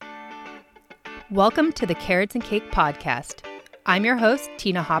Welcome to the Carrots and Cake podcast. I'm your host,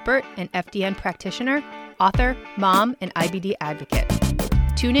 Tina Hoppert, an FDN practitioner, author, mom, and IBD advocate.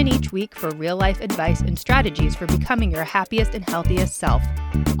 Tune in each week for real-life advice and strategies for becoming your happiest and healthiest self,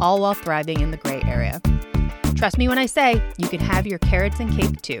 all while thriving in the gray area. Trust me when I say you can have your carrots and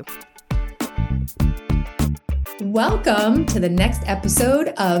cake too. Welcome to the next episode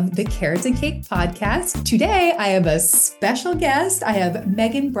of the Carrots and Cake podcast. Today, I have a special guest. I have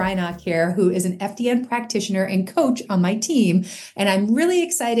Brynok here, who is an FDN practitioner and coach on my team. And I'm really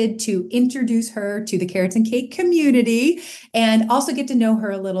excited to introduce her to the Carrots and Cake community and also get to know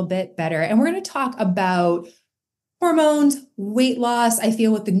her a little bit better. And we're going to talk about hormones, weight loss. I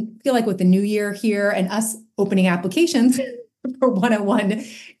feel like with the new year here and us opening applications for one-on-one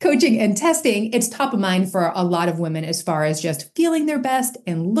coaching and testing, it's top of mind for a lot of women as far as just feeling their best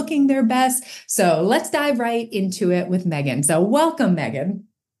and looking their best. So let's dive right into it with Megan. So welcome, Megan.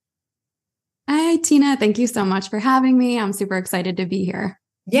 Hi, Tina. Thank you so much for having me. I'm super excited to be here.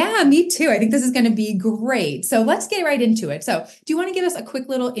 Yeah, me too. I think this is going to be great. So let's get right into it. So do you want to give us a quick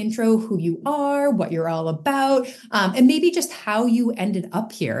little intro, who you are, what you're all about, and maybe just how you ended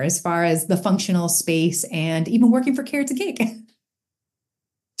up here as far as the functional space and even working for Carrots and Cake?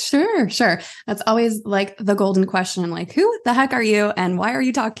 Sure. That's always like the golden question, like, who the heck are you and why are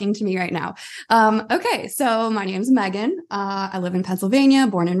you talking to me right now? Okay, so my name's Megan. I live in Pennsylvania,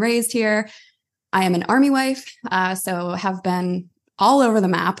 born and raised here. I am an Army wife, so have been all over the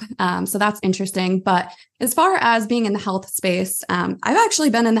map. So that's interesting. But as far as being in the health space, I've actually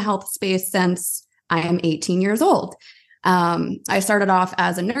been in the health space since I am 18 years old. I started off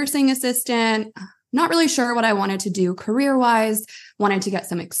as a nursing assistant, not really sure what I wanted to do career-wise, wanted to get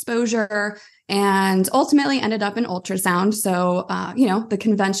some exposure, and ultimately ended up in ultrasound. So, the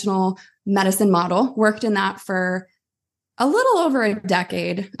conventional medicine model, worked in that for a little over a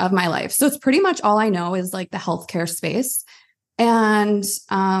decade of my life. So it's pretty much all I know is like the healthcare space. And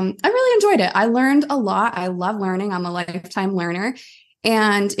I really enjoyed it. I learned a lot. I love learning. I'm a lifetime learner.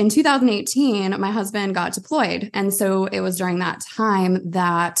 And in 2018, my husband got deployed. And so it was during that time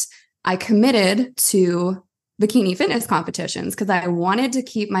that I committed to bikini fitness competitions because I wanted to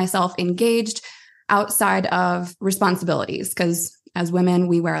keep myself engaged outside of responsibilities. Because as women,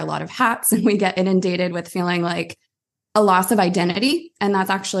 we wear a lot of hats and we get inundated with feeling like a loss of identity. And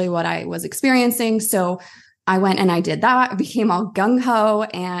that's actually what I was experiencing. So I went and I did that, became all gung-ho,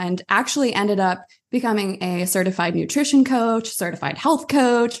 and actually ended up becoming a certified nutrition coach, certified health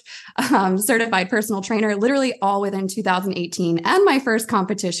coach, certified personal trainer, literally all within 2018 and my first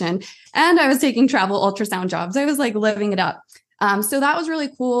competition. And I was taking travel ultrasound jobs. I was like living it up. So that was really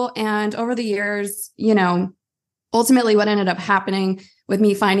cool. And over the years, ultimately what ended up happening with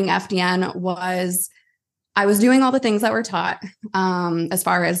me finding FDN was I was doing all the things that were taught as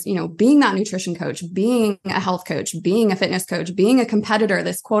far as, being that nutrition coach, being a health coach, being a fitness coach, being a competitor,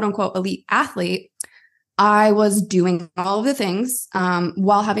 this quote unquote elite athlete. I was doing all of the things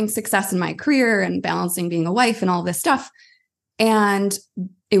while having success in my career and balancing being a wife and all this stuff. And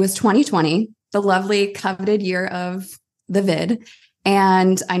it was 2020, the lovely coveted year of the vid.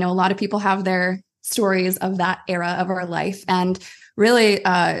 And I know a lot of people have their stories of that era of our life. And really,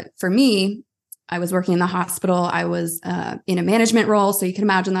 for me, I was working in the hospital. I was in a management role. So you can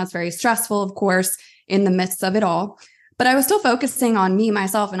imagine that's very stressful, of course, in the midst of it all. But I was still focusing on me,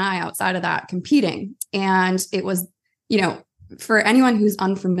 myself, and I outside of that competing. And it was, for anyone who's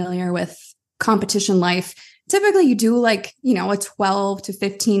unfamiliar with competition life, typically you do a 12 to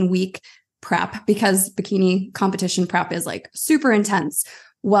 15 week prep because bikini competition prep is like super intense.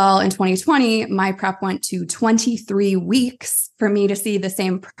 Well, in 2020, my prep went to 23 weeks for me to see the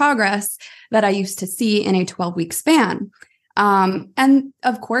same progress that I used to see in a 12-week span. And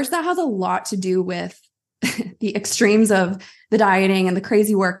of course, that has a lot to do with the extremes of the dieting and the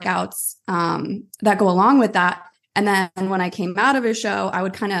crazy workouts that go along with that. And then when I came out of a show, I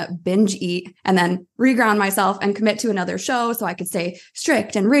would kind of binge eat and then reground myself and commit to another show so I could stay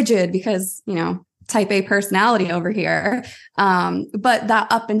strict and rigid because, type A personality over here. But that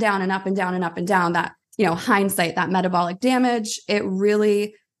up and down and up and down and up and down, that, hindsight, that metabolic damage, it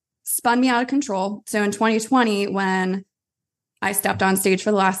really spun me out of control. So in 2020, when I stepped on stage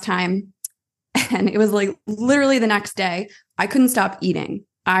for the last time, and it was like literally the next day, I couldn't stop eating.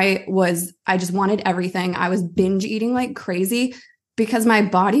 I just wanted everything. I was binge eating like crazy because my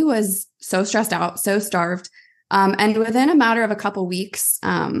body was so stressed out, so starved. And within a matter of a couple weeks,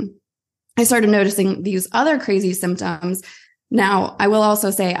 I started noticing these other crazy symptoms. Now, I will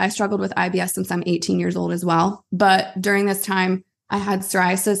also say I struggled with IBS since I'm 18 years old as well. But during this time, I had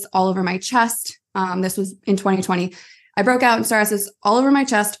psoriasis all over my chest. This was in 2020. I broke out in psoriasis all over my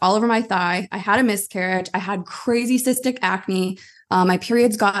chest, all over my thigh. I had a miscarriage. I had crazy cystic acne. My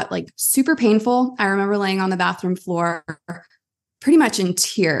periods got like super painful. I remember laying on the bathroom floor pretty much in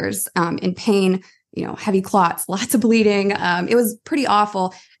tears, in pain, heavy clots, lots of bleeding. It was pretty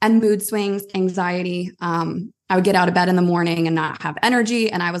awful. And mood swings, anxiety. I would get out of bed in the morning and not have energy.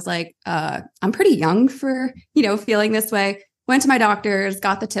 And I was like, I'm pretty young for, feeling this way. Went to my doctors,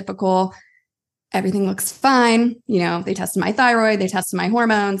 got the typical, everything looks fine. They tested my thyroid, they tested my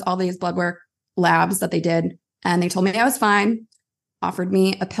hormones, all these blood work labs that they did. And they told me I was fine, offered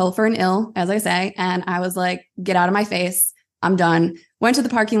me a pill for an ill, as I say. And I was like, get out of my face. I'm done. Went to the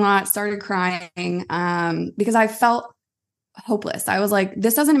parking lot, started crying because I felt hopeless. I was like,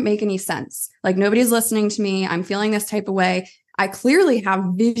 this doesn't make any sense. Like, nobody's listening to me. I'm feeling this type of way. I clearly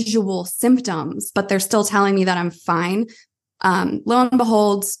have visual symptoms, but they're still telling me that I'm fine. Lo and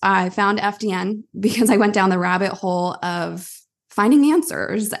behold, I found FDN because I went down the rabbit hole of finding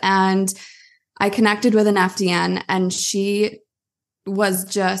answers, and I connected with an FDN, and she was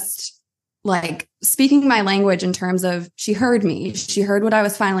just like speaking my language in terms of she heard me. She heard what I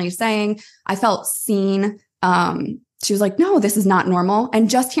was finally saying. I felt seen. She was like, no, this is not normal. And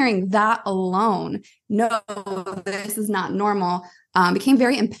just hearing that alone, no, this is not normal, became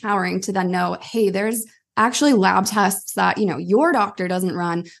very empowering to then know, hey, there's actually lab tests that, your doctor doesn't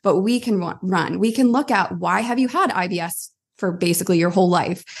run, but we can run. We can look at, why have you had IBS for basically your whole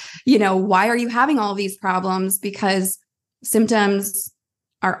life? Why are you having all these problems? Because symptoms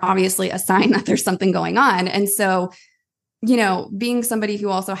are obviously a sign that there's something going on. And so, being somebody who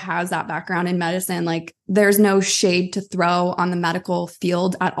also has that background in medicine, like, there's no shade to throw on the medical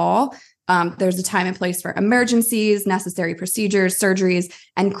field at all. There's a time and place for emergencies, necessary procedures, surgeries,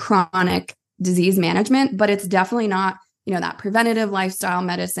 and chronic disease management, but it's definitely not, that preventative lifestyle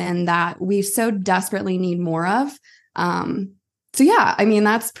medicine that we so desperately need more of. So yeah, I mean,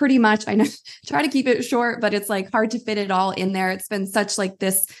 that's pretty much, I know, try to keep it short, but it's like hard to fit it all in there. It's been such like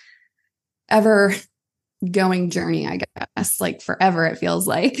this ever going journey, I guess, like forever, it feels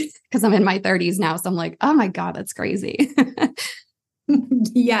like, because I'm in my 30s now. So I'm like, oh my God, that's crazy.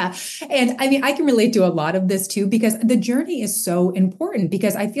 Yeah. And I mean, I can relate to a lot of this too, because the journey is so important,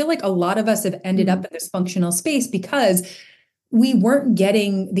 because I feel like a lot of us have ended up in this functional space because we weren't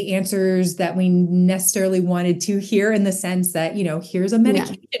getting the answers that we necessarily wanted to hear, in the sense that, here's a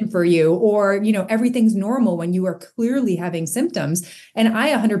medication for you, or, everything's normal when you are clearly having symptoms. And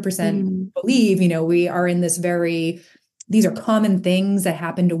I 100% believe, we are in this these are common things that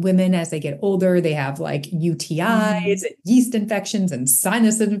happen to women as they get older. They have like UTIs and yeast infections and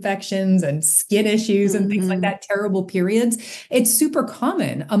sinus infections and skin issues and things like that, terrible periods. It's super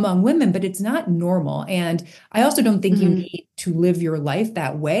common among women, but it's not normal. And I also don't think you need to live your life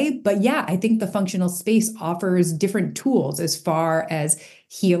that way. But yeah, I think the functional space offers different tools as far as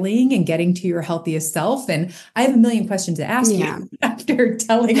healing and getting to your healthiest self. And I have a million questions to ask you after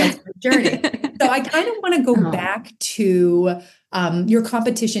telling us your journey. So I kind of want to go back to your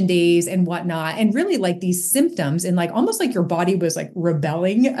competition days and whatnot, and really like these symptoms, and like almost like your body was like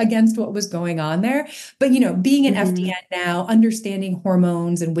rebelling against what was going on there. But, being an FDN now, understanding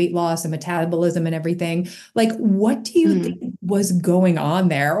hormones and weight loss and metabolism and everything, like, what do you think was going on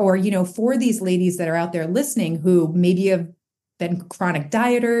there? Or, for these ladies that are out there listening who maybe have been chronic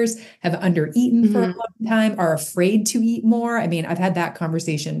dieters, have undereaten for a long time, are afraid to eat more. I mean, I've had that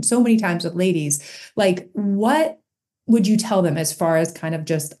conversation so many times with ladies. Like, what would you tell them as far as kind of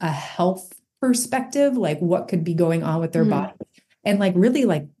just a health perspective? Like, what could be going on with their body? And like, really,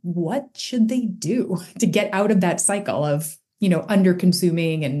 like, what should they do to get out of that cycle of, under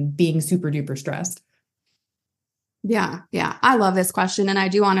consuming and being super duper stressed? Yeah. I love this question. And I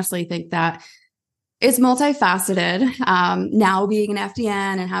do honestly think that it's multifaceted. Now being an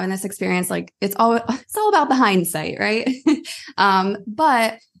FDN and having this experience, like, it's all about the hindsight, right?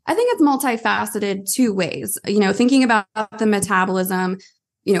 But I think it's multifaceted two ways, thinking about the metabolism,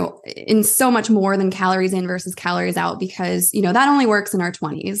 in so much more than calories in versus calories out, because, that only works in our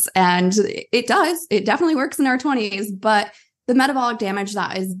 20s, and it definitely works in our 20s, but the metabolic damage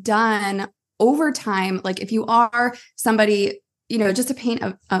that is done over time, like if you are somebody, just to paint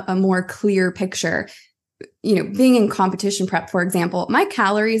a more clear picture, being in competition prep, for example, my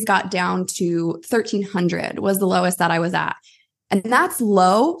calories got down to 1,300 was the lowest that I was at. And that's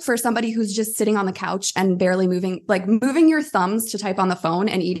low for somebody who's just sitting on the couch and barely moving, like moving your thumbs to type on the phone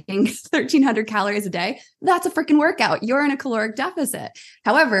and eating 1,300 calories a day. That's a freaking workout. You're in a caloric deficit.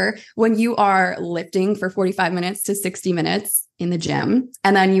 However, when you are lifting for 45 minutes to 60 minutes in the gym,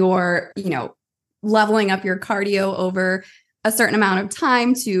 and then you're, leveling up your cardio over a certain amount of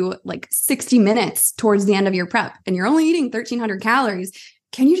time to like 60 minutes towards the end of your prep, and you're only eating 1,300 calories,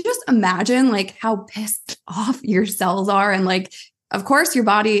 can you just imagine like how pissed off your cells are? And like, of course, your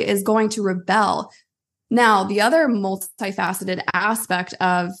body is going to rebel. Now, the other multifaceted aspect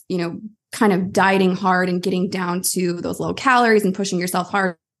of, kind of dieting hard and getting down to those low calories and pushing yourself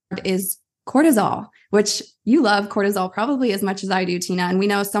hard is cortisol, which you love cortisol probably as much as I do, Tina. And we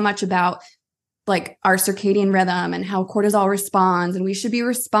know so much about like our circadian rhythm and how cortisol responds. And we should be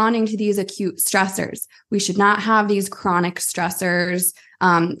responding to these acute stressors. We should not have these chronic stressors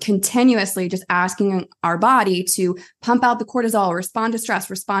continuously just asking our body to pump out the cortisol, respond to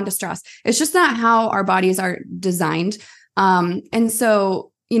stress. It's just not how our bodies are designed. And so,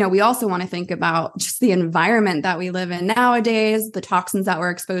 we also want to think about just the environment that we live in nowadays. The toxins that we're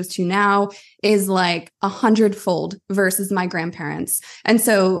exposed to now is like 100-fold versus my grandparents. And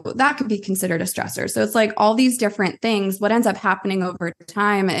so that could be considered a stressor. So it's like all these different things. What ends up happening over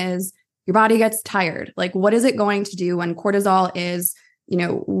time is your body gets tired. Like, what is it going to do when cortisol is,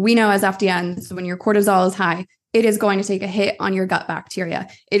 we know as FDNs, when your cortisol is high, it is going to take a hit on your gut bacteria.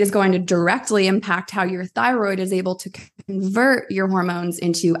 It is going to directly impact how your thyroid is able to convert your hormones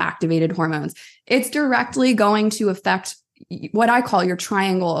into activated hormones. It's directly going to affect what I call your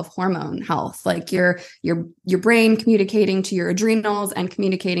triangle of hormone health, like your brain communicating to your adrenals and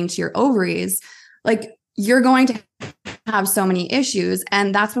communicating to your ovaries. Like, you're going to have so many issues.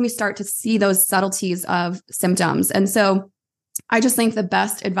 And that's when we start to see those subtleties of symptoms. And so I just think the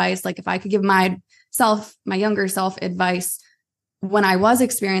best advice, like if I could give my younger self advice when I was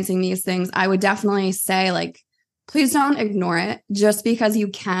experiencing these things, I would definitely say, like, please don't ignore it just because you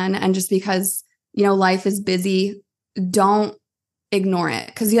can. And just because, life is busy, don't ignore it.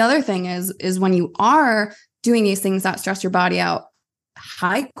 Because the other thing is when you are doing these things that stress your body out,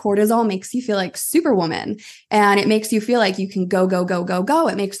 high cortisol makes you feel like Superwoman, and it makes you feel like you can go, go, go, go, go.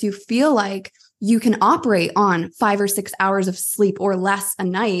 It makes you feel like you can operate on 5 or 6 hours of sleep or less a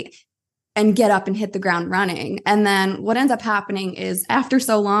night and get up and hit the ground running. And then what ends up happening is after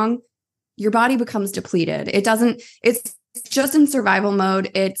so long, your body becomes depleted. It's just in survival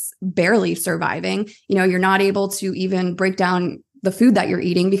mode. It's barely surviving. You're not able to even break down the food that you're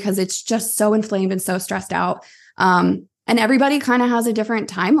eating because it's just so inflamed and so stressed out. And everybody kind of has a different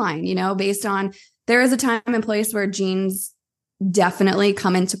timeline, based on, there is a time and place where genes definitely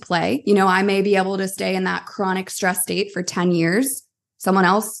come into play. I may be able to stay in that chronic stress state for 10 years, someone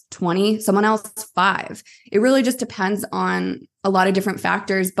else 20, someone else 5. It really just depends on a lot of different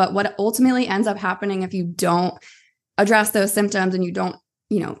factors. But what ultimately ends up happening if you don't address those symptoms and you don't,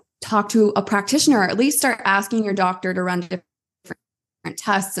 talk to a practitioner, or at least start asking your doctor to run different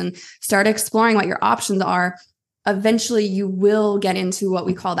tests and start exploring what your options are, eventually you will get into what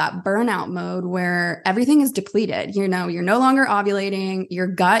we call that burnout mode, where everything is depleted. You're no longer ovulating. Your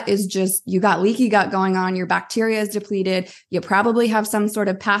gut is just, you got leaky gut going on. Your bacteria is depleted. You probably have some sort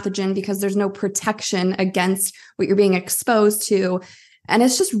of pathogen because there's no protection against what you're being exposed to. And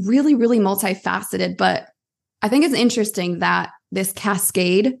it's just really, really multifaceted. But I think it's interesting that this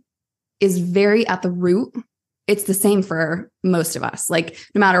cascade is very at the root. It's the same for most of us. Like,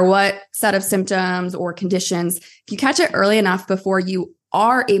 no matter what set of symptoms or conditions, if you catch it early enough before you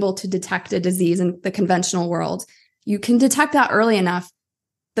are able to detect a disease in the conventional world, you can detect that early enough.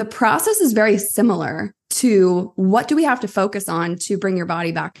 The process is very similar to what do we have to focus on to bring your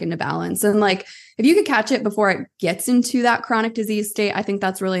body back into balance. And like, if you could catch it before it gets into that chronic disease state, I think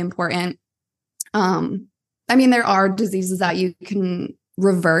that's really important. There are diseases that you can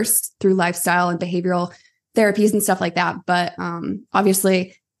reverse through lifestyle and behavioral therapies and stuff like that. But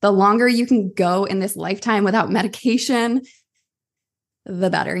obviously, the longer you can go in this lifetime without medication, the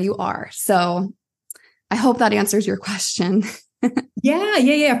better you are. So I hope that answers your question.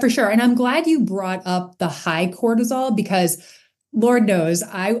 Yeah, for sure. And I'm glad you brought up the high cortisol, because Lord knows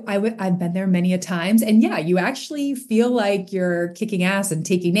I've been there many a times. And yeah, you actually feel like you're kicking ass and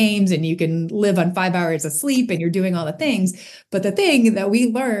taking names and you can live on 5 hours of sleep and you're doing all the things. But the thing that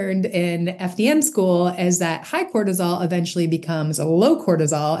we learned in FDN school is that high cortisol eventually becomes low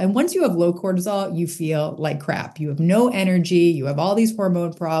cortisol. And once you have low cortisol, you feel like crap. You have no energy. You have all these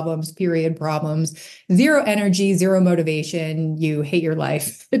hormone problems, period problems, zero energy, zero motivation. You hate your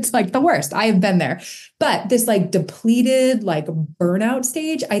life. It's like the worst. I have been there. But this like depleted, like burnout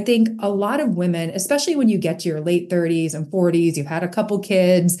stage, I think a lot of women, especially when you get to your late 30s and 40s, you've had a couple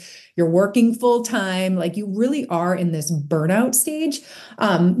kids, you're working full time, like you really are in this burnout stage.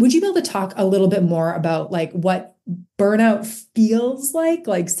 Would you be able to talk a little bit more about like what burnout feels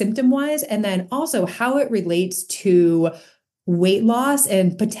like symptom wise, and then also how it relates to weight loss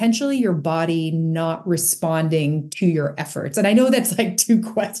and potentially your body not responding to your efforts? And I know that's like two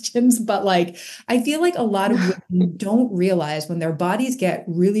questions, but like I feel like a lot of women don't realize when their bodies get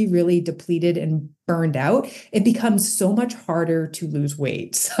really, really depleted and burned out, it becomes so much harder to lose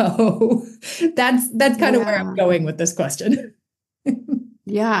weight. So that's kind of where I'm Yeah. going with this question.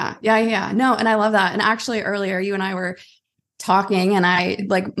 Yeah. No, and I love that. And actually earlier you and I were talking and I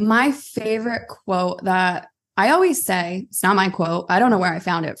like my favorite quote that I always say, it's not my quote. I don't know where I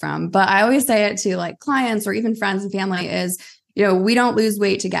found it from, but I always say it to like clients or even friends and family is, we don't lose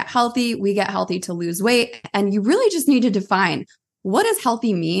weight to get healthy. We get healthy to lose weight. And you really just need to define what does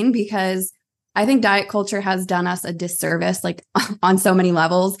healthy mean? Because I think diet culture has done us a disservice, like on so many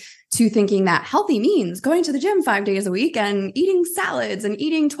levels, to thinking that healthy means going to the gym 5 days a week and eating salads and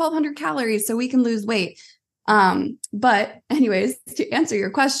eating 1,200 calories so we can lose weight. But anyways, to answer your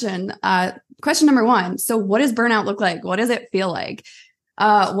question, question number one. So what does burnout look like? What does it feel like?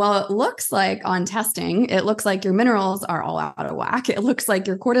 Well, it looks like on testing, it looks like your minerals are all out of whack. It looks like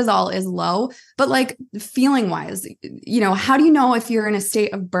your cortisol is low, but like feeling wise, how do you know if you're in a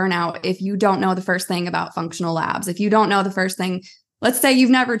state of burnout if you don't know the first thing about functional labs? If you don't know the first thing, let's say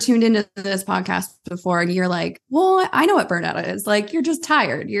you've never tuned into this podcast before and you're like, well, I know what burnout is. Like, you're just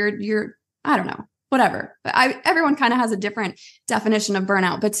tired. You're, I don't know, whatever. Everyone kind of has a different definition of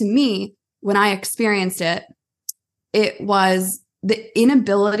burnout. But to me, when I experienced it, it was the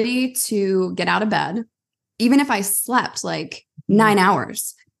inability to get out of bed, even if I slept like 9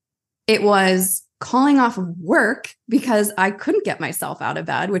 hours. It was calling off of work because I couldn't get myself out of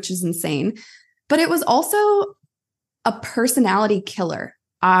bed, which is insane. But it was also a personality killer.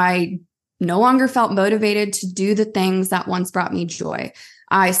 I no longer felt motivated to do the things that once brought me joy.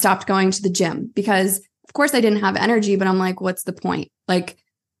 I stopped going to the gym because, of course, I didn't have energy, but I'm like, what's the point? Like,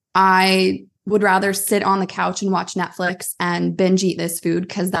 I would rather sit on the couch and watch Netflix and binge eat this food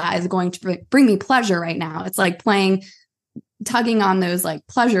because that is going to bring me pleasure right now. It's like tugging on those like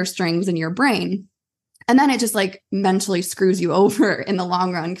pleasure strings in your brain. And then it just like mentally screws you over in the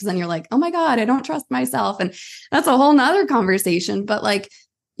long run because then you're like, oh my God, I don't trust myself. And that's a whole nother conversation. But like,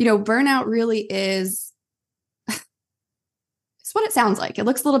 burnout really is, it's what it sounds like. It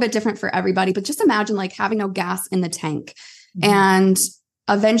looks a little bit different for everybody, but just imagine like having no gas in the tank. And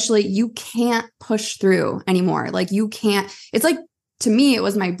eventually you can't push through anymore. Like you can't, it's like, to me, it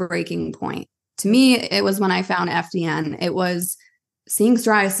was my breaking point. To me, it was when I found FDN. It was seeing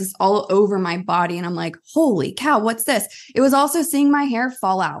psoriasis all over my body. And I'm like, holy cow, what's this? It was also seeing my hair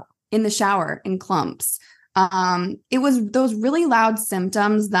fall out in the shower in clumps. It was those really loud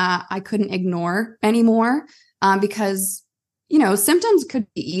symptoms that I couldn't ignore anymore because symptoms could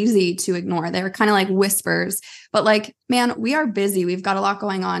be easy to ignore. They're kind of like whispers, but like, man, we are busy. We've got a lot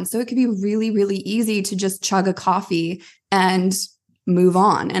going on. So it could be really, really easy to just chug a coffee and move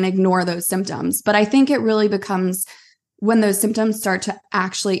on and ignore those symptoms. But I think it really becomes when those symptoms start to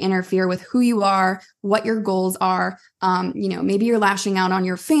actually interfere with who you are, what your goals are. Maybe you're lashing out on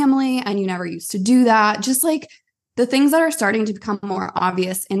your family and you never used to do that. Just like the things that are starting to become more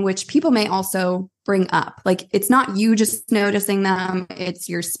obvious in which people may also bring up. Like, it's not you just noticing them. It's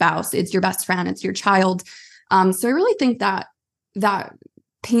your spouse, it's your best friend, it's your child. So I really think that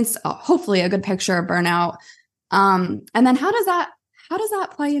paints hopefully a good picture of burnout. And then how does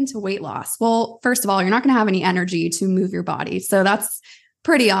that play into weight loss? Well, first of all, you're not going to have any energy to move your body. So that's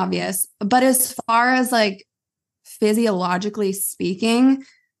pretty obvious. But as far as like physiologically speaking,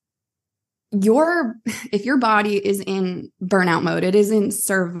 if your body is in burnout mode, it is in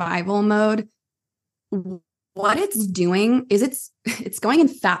survival mode, what it's doing is it's going in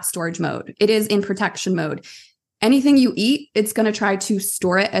fat storage mode. It is in protection mode. Anything you eat, it's going to try to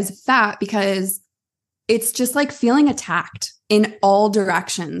store it as fat because it's just like feeling attacked in all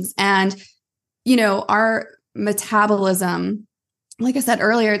directions. And, our metabolism, like I said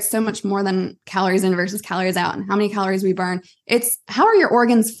earlier, it's so much more than calories in versus calories out and how many calories we burn. It's how are your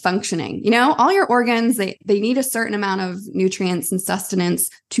organs functioning? All your organs, they need a certain amount of nutrients and sustenance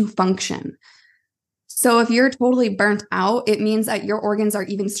to function. So if you're totally burnt out, it means that your organs are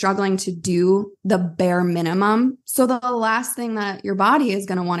even struggling to do the bare minimum. So the last thing that your body is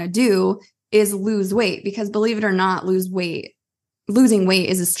going to want to do is lose weight, because believe it or not, losing weight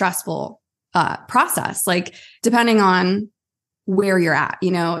is a stressful process. Like, depending on where you're at,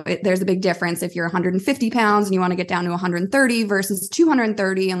 there's a big difference if you're 150 pounds and you want to get down to 130 versus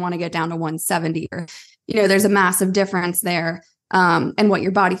 230 and want to get down to 170, or, there's a massive difference there. And what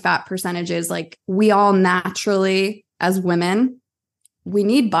your body fat percentage is. Like, we all naturally, as women, we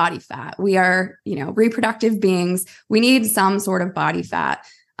need body fat. We are, reproductive beings. We need some sort of body fat.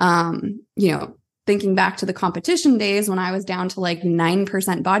 thinking back to the competition days when I was down to like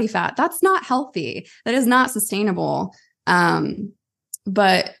 9% body fat, that's not healthy. That is not sustainable.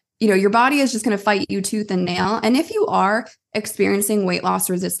 But your body is just going to fight you tooth and nail. And if you are experiencing weight loss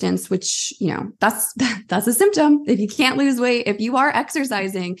resistance, which, that's a symptom. If you can't lose weight, if you are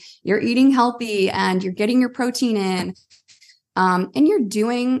exercising, you're eating healthy and you're getting your protein in, and you're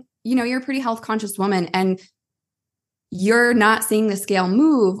doing, you're a pretty health conscious woman and you're not seeing the scale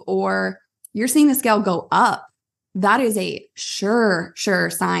move or you're seeing the scale go up, that is a sure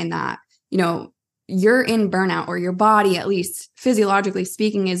sign that, you're in burnout, or your body, at least physiologically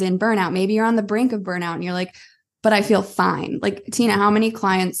speaking, is in burnout. Maybe you're on the brink of burnout and you're like, but I feel fine. Like, Tina, how many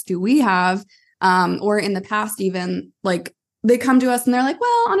clients do we have? Or in the past, even like they come to us and they're like,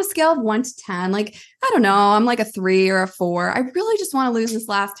 well, on a scale of 1 to 10, like, I don't know, I'm like a 3 or a 4. I really just want to lose this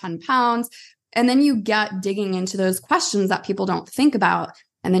last 10 pounds. And then you get digging into those questions that people don't think about.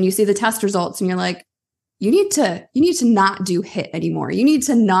 And then you see the test results and you're like, you need to not do HIIT anymore. You need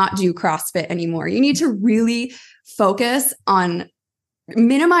to not do CrossFit anymore. You need to really focus on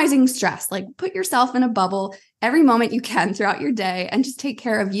minimizing stress. Like, put yourself in a bubble every moment you can throughout your day and just take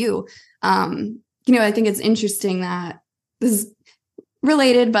care of you. I think it's interesting that this is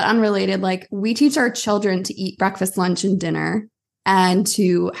related but unrelated. Like, we teach our children to eat breakfast, lunch, and dinner, and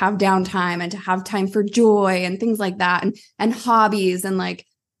to have downtime and to have time for joy and things like that, and hobbies. And like,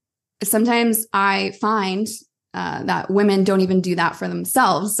 sometimes I find that women don't even do that for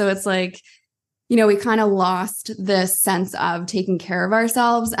themselves. So it's like, we kind of lost this sense of taking care of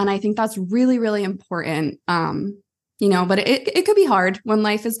ourselves. And I think that's really, really important. But it could be hard when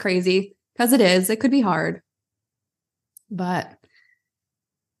life is crazy, because it could be hard. But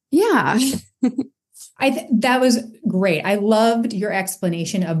yeah. That was great. I loved your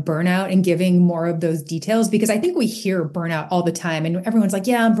explanation of burnout and giving more of those details, because I think we hear burnout all the time and everyone's like,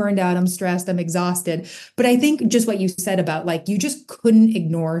 yeah, I'm burned out, I'm stressed, I'm exhausted. But I think just what you said about like, you just couldn't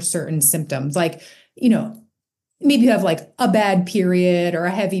ignore certain symptoms. Like, maybe you have like a bad period or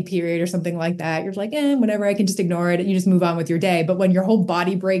a heavy period or something like that. You're like, whatever, I can just ignore it. And you just move on with your day. But when your whole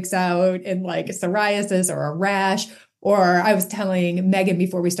body breaks out in like psoriasis or a rash, or I was telling Megan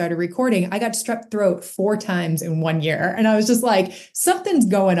before we started recording, I got strep throat 4 times in 1 year. And I was just like, something's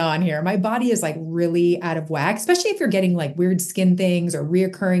going on here. My body is like really out of whack, especially if you're getting like weird skin things or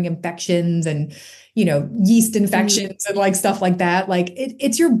reoccurring infections and, yeast infections and like stuff like that. Like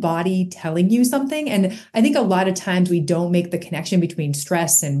it's your body telling you something. And I think a lot of times we don't make the connection between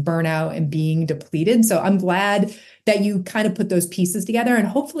stress and burnout and being depleted. So I'm glad that you kind of put those pieces together, and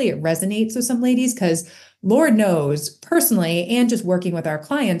hopefully it resonates with some ladies, because Lord knows, personally, and just working with our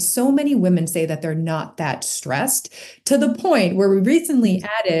clients, so many women say that they're not that stressed, to the point where we recently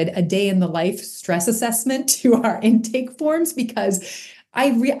added a day in the life stress assessment to our intake forms, because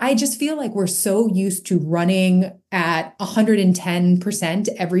I just feel like we're so used to running at 110%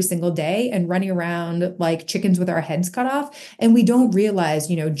 every single day and running around like chickens with our heads cut off. And we don't realize,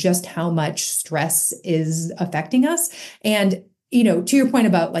 just how much stress is affecting us. And, to your point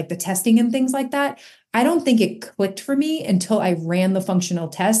about like the testing and things like that, I don't think it clicked for me until I ran the functional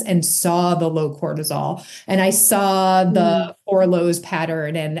test and saw the low cortisol, and I saw the 4 lows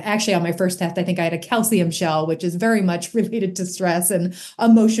pattern. And actually on my first test, I think I had a calcium shell, which is very much related to stress and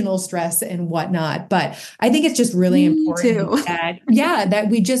emotional stress and whatnot. But I think it's just really important that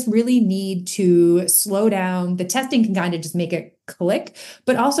we just really need to slow down. The testing can kind of just make it click,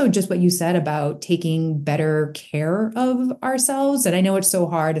 but also just what you said about taking better care of ourselves. And I know it's so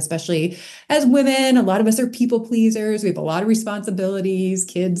hard, especially as women. A lot of us are people pleasers. We have a lot of responsibilities,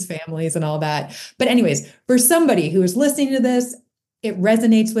 kids, families, and all that. But anyways, for somebody who is listening to this, it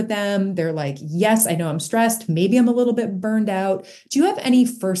resonates with them. They're like, yes, I know I'm stressed. Maybe I'm a little bit burned out. Do you have any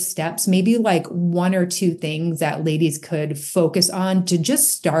first steps, maybe like 1 or 2 things that ladies could focus on to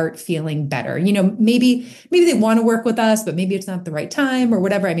just start feeling better? Maybe they want to work with us, but maybe it's not the right time or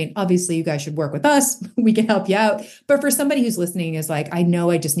whatever. I mean, obviously you guys should work with us. We can help you out. But for somebody who's listening is like, I know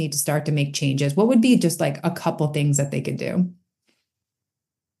I just need to start to make changes. What would be just like a couple things that they could do?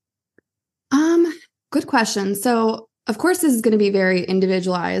 Good question. So of course, this is going to be very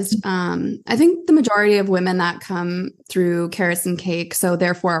individualized. I think the majority of women that come through Carrots and Cake, so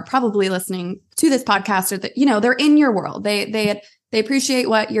therefore are probably listening to this podcast, or that, they're in your world. They appreciate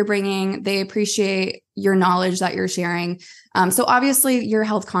what you're bringing. They appreciate your knowledge that you're sharing. So obviously you're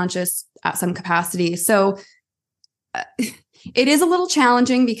health conscious at some capacity. So it is a little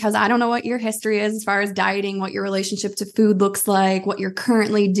challenging, because I don't know what your history is as far as dieting, what your relationship to food looks like, what you're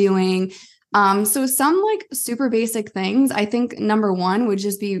currently doing. So some like super basic things, I think number one would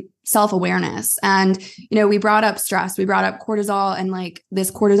just be self-awareness. And, we brought up stress, we brought up cortisol and like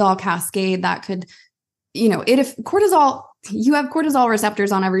this cortisol cascade that could, if cortisol, you have cortisol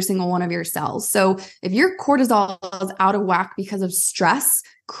receptors on every single one of your cells. So if your cortisol is out of whack because of stress,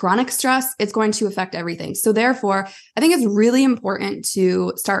 chronic stress, it's going to affect everything. So therefore, I think it's really important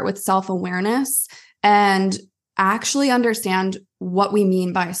to start with self-awareness and actually understand what we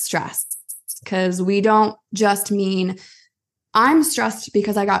mean by stress. Because we don't just mean, I'm stressed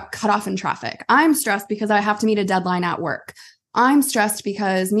because I got cut off in traffic. I'm stressed because I have to meet a deadline at work. I'm stressed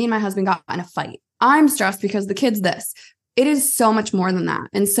because me and my husband got in a fight. I'm stressed because the kid's this. It is so much more than that.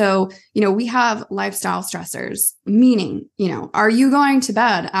 And so, we have lifestyle stressors, meaning, are you going to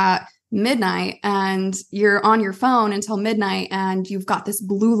bed at midnight and you're on your phone until midnight and you've got this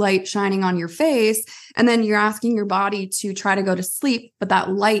blue light shining on your face, and then you're asking your body to try to go to sleep, but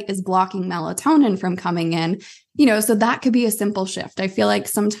that light is blocking melatonin from coming in, so that could be a simple shift. I feel like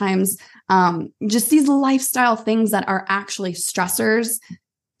sometimes just these lifestyle things that are actually stressors,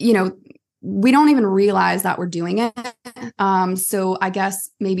 we don't even realize that we're doing it. So I guess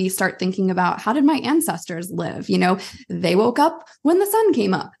maybe start thinking about, how did my ancestors live? They woke up when the sun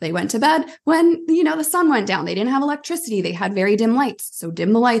came up. They went to bed when, the sun went down. They didn't have electricity. They had very dim lights. So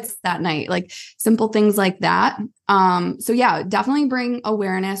dim the lights that night, like simple things like that. So yeah, definitely bring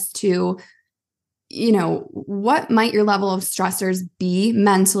awareness to, what might your level of stressors be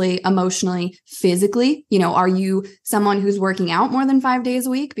mentally, emotionally, physically? Are you someone who's working out more than 5 days a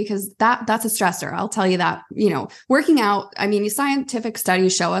week? Because that's a stressor. I'll tell you that, working out, scientific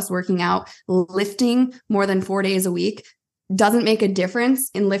studies show us working out, lifting more than 4 days a week doesn't make a difference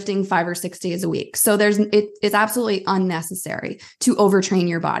in lifting 5 or 6 days a week. So it's absolutely unnecessary to overtrain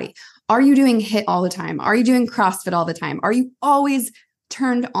your body. Are you doing HIIT all the time? Are you doing CrossFit all the time? Are you always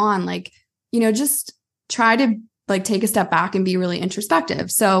turned on? Just try to take a step back and be really introspective.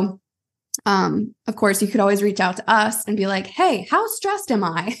 So, of course, you could always reach out to us and be like, hey, how stressed am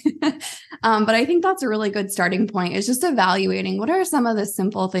I? But I think that's a really good starting point, is just evaluating what are some of the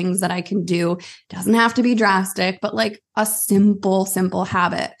simple things that I can do. It doesn't have to be drastic, but like a simple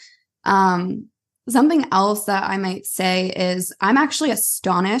habit. Something else that I might say is I'm actually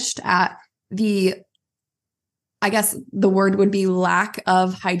astonished at I guess the word would be lack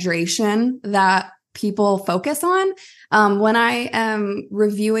of hydration that people focus on. When I am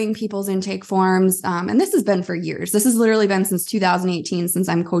reviewing people's intake forms, and this has been for years, this has literally been since 2018, since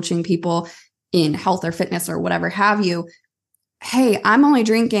I'm coaching people in health or fitness or whatever have you. Hey, I'm only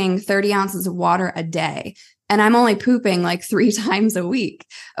drinking 30 ounces of water a day, and I'm only pooping like 3 times a week.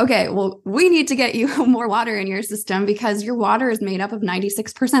 Okay, well, we need to get you more water in your system, because your water is made up of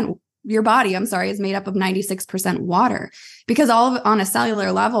 96%. Your body, is made up of 96% water, because on a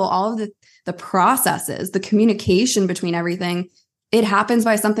cellular level, all of the processes, the communication between everything, it happens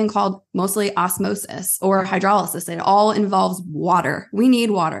by something called mostly osmosis or hydrolysis. It all involves water. We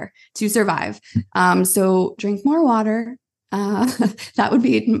need water to survive. So drink more water. That would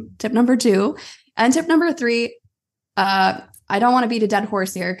be tip number 2. And tip number 3, I don't want to beat a dead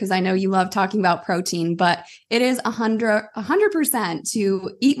horse here, because I know you love talking about protein, but it is 100%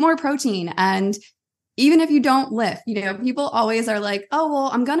 to eat more protein. And even if you don't lift, people always are like, oh,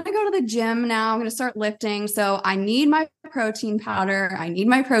 well, I'm going to go to the gym now. I'm going to start lifting. So I need my protein powder. I need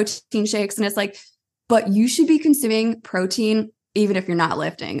my protein shakes. And it's like, but you should be consuming protein even if you're not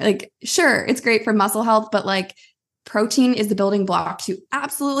lifting. Like, sure, it's great for muscle health, but like, protein is the building block to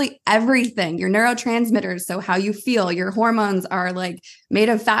absolutely everything. Your neurotransmitters, so how you feel, your hormones are like made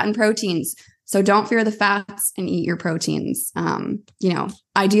of fat and proteins. So don't fear the fats and eat your proteins.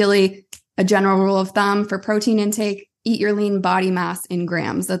 Ideally, a general rule of thumb for protein intake, eat your lean body mass in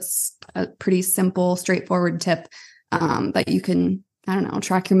grams. That's a pretty simple, straightforward tip that you can,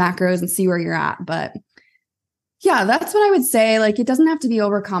 track your macros and see where you're at. But yeah, that's what I would say. Like, it doesn't have to be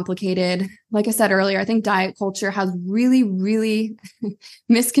overcomplicated. Like I said earlier, I think diet culture has really, really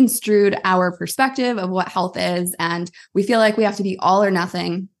misconstrued our perspective of what health is. And we feel like we have to be all or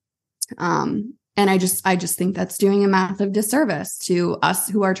nothing. And I just think that's doing a massive disservice to us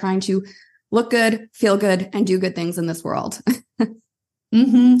who are trying to look good, feel good, and do good things in this world.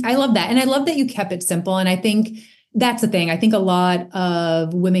 I love that. And I love that you kept it simple. And I think that's the thing. I think a lot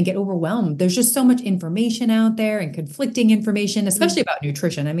of women get overwhelmed. There's just so much information out there and conflicting information, especially about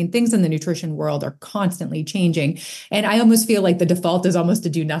nutrition. Things in the nutrition world are constantly changing. And I almost feel like the default is almost to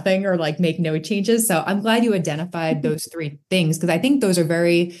do nothing or like make no changes. So I'm glad you identified those 3 things, because I think those are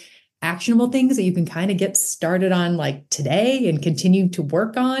very actionable things that you can kind of get started on like today and continue to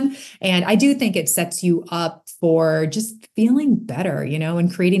work on. And I do think it sets you up for just feeling better,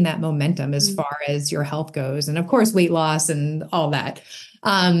 and creating that momentum as far as your health goes. And of course, weight loss and all that.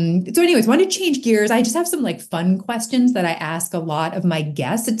 So anyways, want to change gears. I just have some like fun questions that I ask a lot of my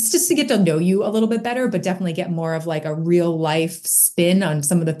guests. It's just to get to know you a little bit better, but definitely get more of like a real life spin on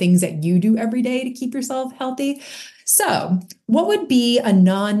some of the things that you do every day to keep yourself healthy. So what would be a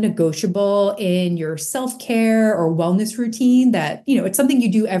non-negotiable in your self-care or wellness routine that, it's something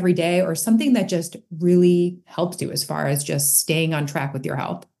you do every day or something that just really helps you as far as just staying on track with your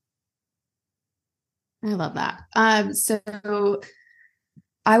health? I love that. So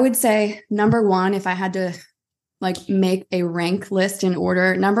I would say number one, if I had to like make a rank list in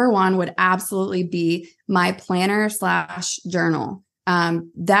order, number one would absolutely be my planner / journal.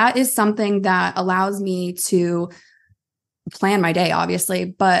 That is something that allows me to plan my day, obviously,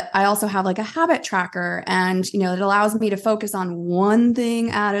 but I also have like a habit tracker, and, it allows me to focus on one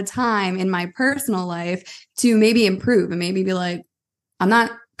thing at a time in my personal life to maybe improve and maybe be like, I'm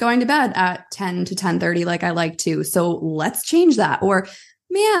not going to bed at 10 to 10:30 like I like to. So let's change that. Or,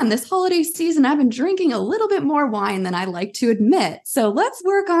 man, this holiday season, I've been drinking a little bit more wine than I like to admit. So let's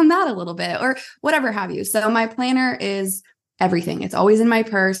work on that a little bit, or whatever have you. So my planner is everything. It's always in my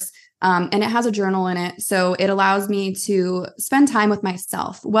purse. And it has a journal in it. So it allows me to spend time with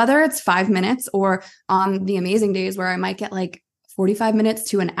myself, whether it's 5 minutes or on the amazing days where I might get like 45 minutes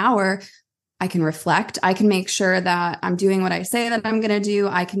to an hour. I can reflect. I can make sure that I'm doing what I say that I'm going to do.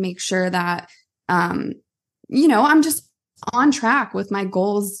 I can make sure that, I'm just on track with my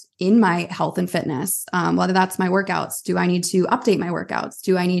goals in my health and fitness. Whether that's my workouts. Do I need to update my workouts?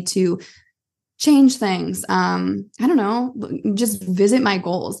 Do I need to change things? I don't know, just visit my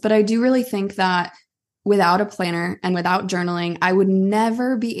goals. But I do really think that without a planner and without journaling, I would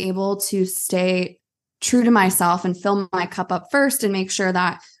never be able to stay true to myself and fill my cup up first and make sure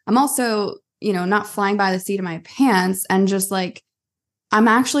that I'm also, not flying by the seat of my pants, and just like, I'm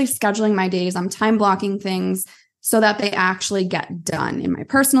actually scheduling my days. I'm time blocking things so that they actually get done in my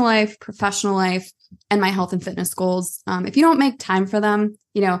personal life, professional life, and my health and fitness goals. If you don't make time for them,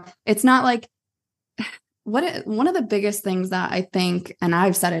 it's not like, one of the biggest things that I think, and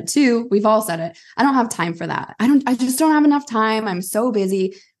I've said it too, we've all said it, I don't have time for that. I just don't have enough time. I'm so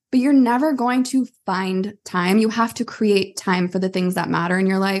busy. But you're never going to find time. You have to create time for the things that matter in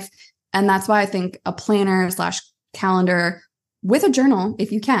your life. And that's why I think a planner / calendar with a journal,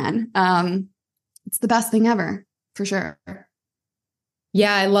 if you can, it's the best thing ever, for sure.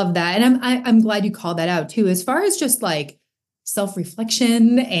 Yeah, I love that. And I'm glad you called that out too. As far as just like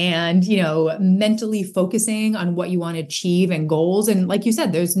self-reflection and, mentally focusing on what you want to achieve and goals. And like you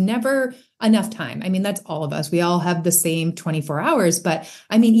said, there's never enough time. I mean, that's all of us. We all have the same 24 hours, but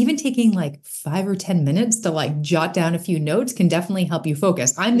I mean, even taking like 5 or 10 minutes to like jot down a few notes can definitely help you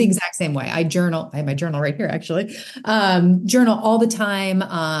focus. I'm the exact same way. I journal. I have my journal right here, actually. Journal all the time.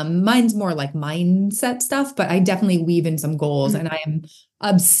 Mine's more like mindset stuff, but I definitely weave in some goals, and I am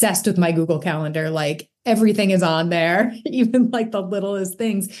obsessed with my Google Calendar. Like everything is on there, even like the littlest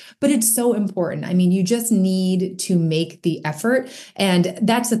things, but it's so important. I mean, you just need to make the effort. And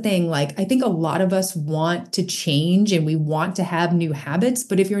that's the thing. Like, I think a lot of us want to change and we want to have new habits,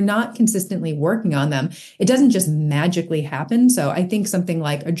 but if you're not consistently working on them, it doesn't just magically happen. So I think something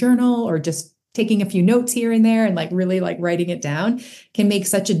like a journal or just taking a few notes here and there and like really like writing it down can make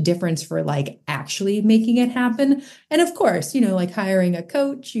such a difference for like actually making it happen. And of course, like hiring a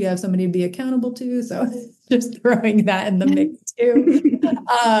coach, you have somebody to be accountable to. So just throwing that in the mix too.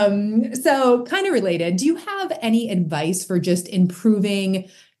 So kind of related, do you have any advice for just improving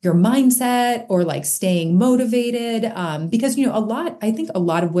your mindset or like staying motivated? Because, I think a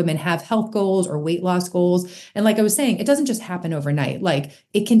lot of women have health goals or weight loss goals. And like I was saying, it doesn't just happen overnight. Like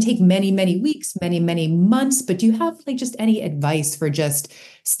it can take many, many weeks, many, many months. But do you have like just any advice for just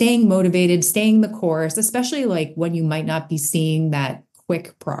staying motivated, staying the course, especially like when you might not be seeing that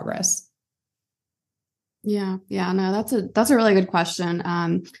quick progress? Yeah. No, that's a really good question.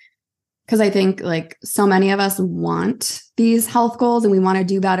 Because I think like so many of us want these health goals and we want to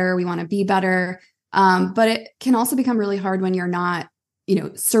do better. We want to be better. But it can also become really hard when you're not,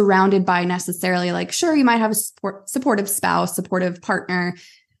 surrounded by necessarily like, sure, you might have a supportive spouse, supportive partner,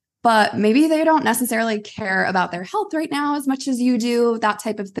 but maybe they don't necessarily care about their health right now as much as you do, that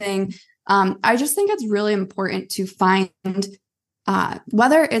type of thing. I just think it's really important to find,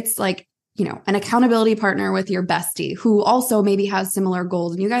 whether it's like, an accountability partner with your bestie who also maybe has similar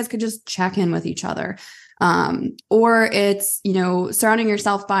goals, and you guys could just check in with each other. Or it's, surrounding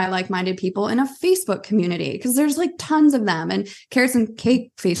yourself by like-minded people in a Facebook community, because there's like tons of them, and Carrots and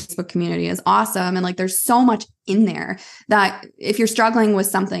Cake Facebook community is awesome. And like, there's so much in there that if you're struggling with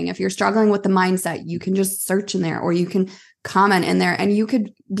something, if you're struggling with the mindset, you can just search in there, or you can comment in there, and you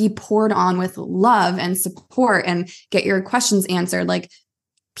could be poured on with love and support and get your questions answered. Like,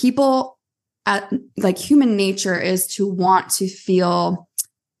 people like human nature is to want to feel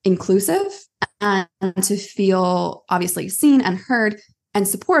inclusive and to feel obviously seen and heard and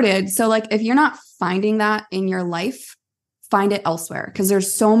supported. So like, if you're not finding that in your life, find it elsewhere, because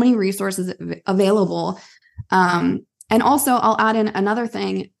there's so many resources available. And also I'll add in another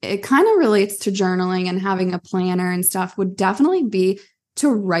thing. It kind of relates to journaling and having a planner and stuff, would definitely be to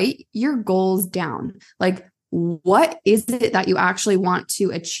write your goals down. Like, what is it that you actually want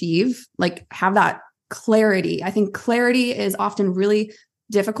to achieve? Like, have that clarity. I think clarity is often really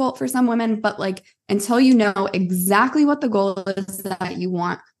difficult for some women, but like, until you know exactly what the goal is that you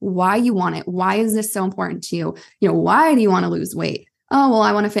want, why you want it, why is this so important to you? Why do you want to lose weight? Oh, well,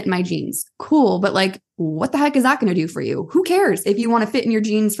 I want to fit in my jeans. Cool. But like, what the heck is that going to do for you? Who cares if you want to fit in your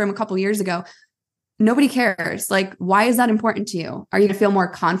jeans from a couple years ago? Nobody cares. Like, why is that important to you? Are you going to feel more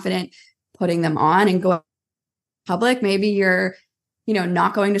confident putting them on and go public? Maybe you're,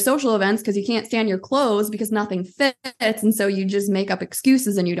 not going to social events because you can't stand your clothes because nothing fits. And so you just make up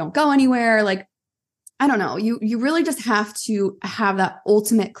excuses and you don't go anywhere. Like, I don't know. You really just have to have that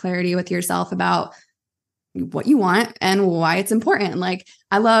ultimate clarity with yourself about what you want and why it's important. Like,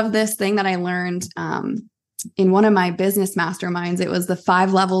 I love this thing that I learned in one of my business masterminds. It was the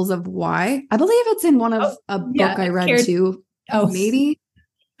 5 levels of why. I believe it's in one of a book I read too. Oh, maybe.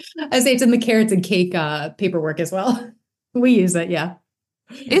 I say it's in the Carrots and Cake paperwork as well. We use it. Yeah.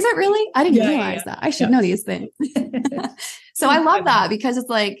 Is it really? I didn't realize that. I should know these things. So I love that, because it's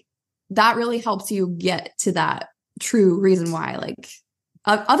like, that really helps you get to that true reason why. Like,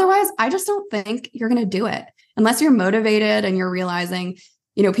 otherwise, I just don't think you're going to do it unless you're motivated and you're realizing,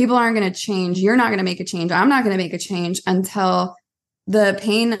 people aren't going to change. You're not going to make a change. I'm not going to make a change until the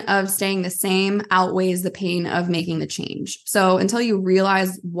pain of staying the same outweighs the pain of making the change. So until you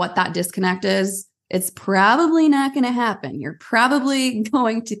realize what that disconnect is, it's probably not going to happen. You're probably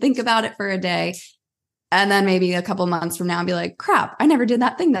going to think about it for a day, and then maybe a couple months from now and be like, crap, I never did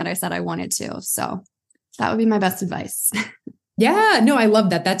that thing that I said I wanted to. So that would be my best advice. Yeah, no, I love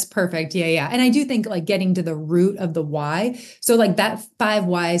that. That's perfect. Yeah. And I do think like getting to the root of the why. So like that 5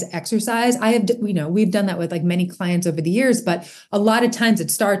 whys exercise, we've done that with like many clients over the years, but a lot of times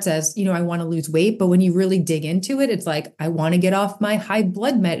it starts as, I want to lose weight. But when you really dig into it, it's like, I want to get off my high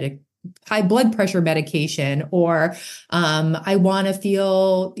blood pressure medication, or I want to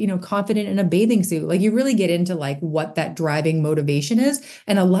feel, confident in a bathing suit. Like, you really get into like what that driving motivation is.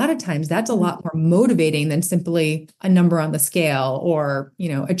 And a lot of times that's a lot more motivating than simply a number on the scale, or,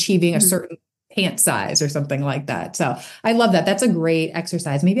 achieving a certain pant size or something like that. So I love that. That's a great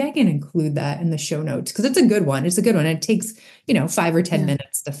exercise. Maybe I can include that in the show notes, because it's a good one. It's a good one. It takes, 5 or 10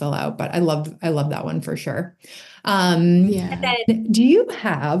 minutes to fill out, but I love that one for sure. And then, do you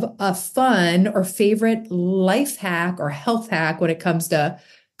have a fun or favorite life hack or health hack when it comes to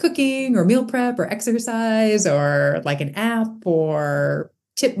cooking or meal prep or exercise, or like an app or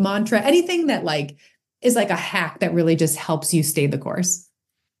tip mantra, anything that like is like a hack that really just helps you stay the course?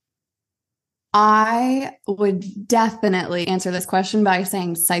 I would definitely answer this question by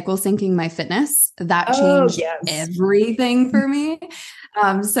saying cycle syncing my fitness. That changed everything for me.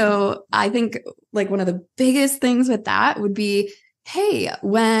 So I think like one of the biggest things with that would be, hey,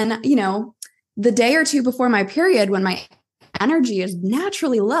 when, the day or two before my period, when my energy is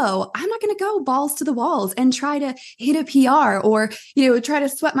naturally low, I'm not going to go balls to the walls and try to hit a PR, or, try to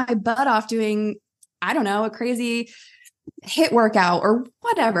sweat my butt off doing, I don't know, a crazy HIIT workout or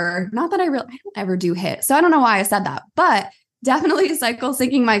whatever. Not that I don't ever do HIIT. So I don't know why I said that, but definitely cycle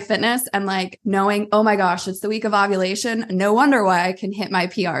syncing my fitness and like knowing, oh my gosh, it's the week of ovulation. No wonder why I can hit my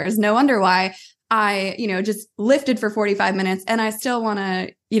PRs. No wonder why I, just lifted for 45 minutes and I still want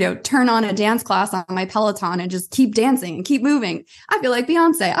to, turn on a dance class on my Peloton and just keep dancing and keep moving. I feel like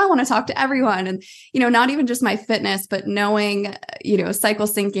Beyonce. I want to talk to everyone. And, not even just my fitness, but knowing, cycle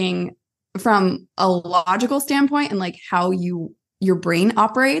syncing from a logical standpoint and like how your brain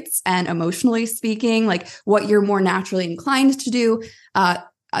operates, and emotionally speaking, like what you're more naturally inclined to do.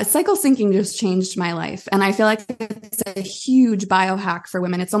 Cycle syncing just changed my life. And I feel like it's a huge biohack for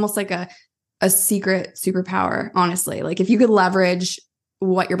women. It's almost like a secret superpower, honestly. Like, if you could leverage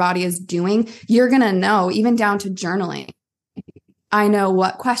what your body is doing, you're going to know, even down to journaling. I know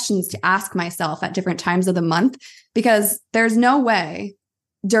what questions to ask myself at different times of the month, because there's no way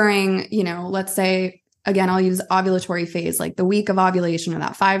during, let's say, again, I'll use ovulatory phase, like the week of ovulation or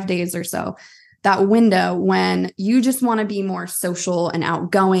that 5 days or so, that window when you just want to be more social and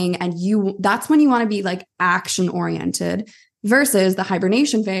outgoing. And that's when you want to be like action oriented versus the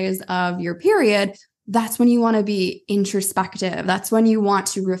hibernation phase of your period. That's when you want to be introspective. That's when you want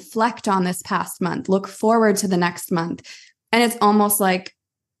to reflect on this past month, look forward to the next month. And it's almost like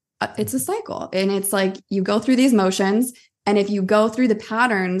it's a cycle. And it's like you go through these motions. And if you go through the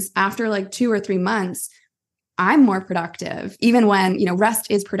patterns after like 2 or 3 months, I'm more productive, even when, rest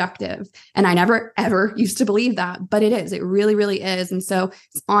is productive. And I never, ever used to believe that, but it is. It really, really is. And so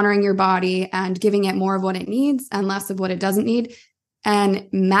it's honoring your body and giving it more of what it needs and less of what it doesn't need. And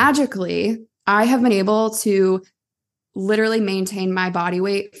magically, I have been able to literally maintain my body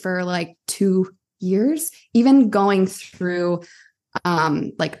weight for like 2 years, even going through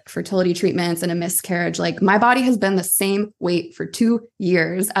like fertility treatments and a miscarriage. Like my body has been the same weight for 2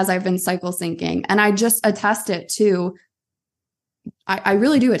 years as I've been cycle syncing. And I just attest it to, I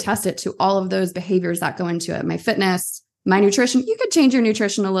really do attest it to all of those behaviors that go into it. My fitness, my nutrition. You could change your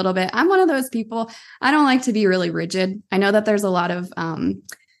nutrition a little bit. I'm one of those people. I don't like to be really rigid. I know that there's a lot of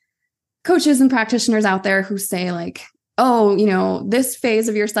coaches and practitioners out there who say like, oh, this phase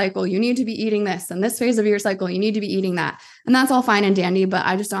of your cycle, you need to be eating this. And this phase of your cycle, you need to be eating that. And that's all fine and dandy, but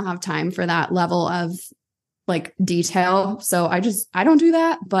I just don't have time for that level of like detail. So I don't do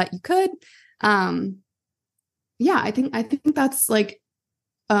that, but you could. Yeah, I think that's like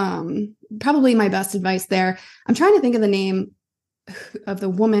probably my best advice there. I'm trying to think of the name of the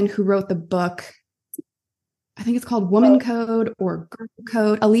woman who wrote the book. I think it's called Woman Code or Girl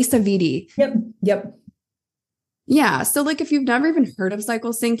Code, Elisa Vitti. Yep. Yeah. So like if you've never even heard of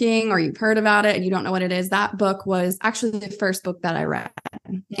cycle syncing or you've heard about it and you don't know what it is, that book was actually the first book that I read.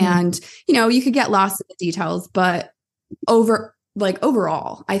 Mm-hmm. And, you could get lost in the details, but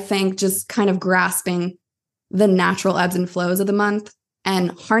overall, I think just kind of grasping the natural ebbs and flows of the month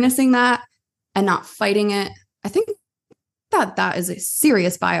and harnessing that and not fighting it. I think that is a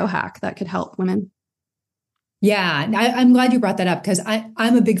serious biohack that could help women. Yeah. I'm glad you brought that up because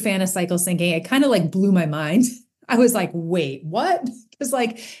I'm a big fan of cycle syncing. It kind of like blew my mind. I was like, wait, what? Because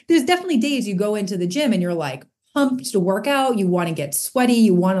like, there's definitely days you go into the gym and you're like pumped to work out. You want to get sweaty.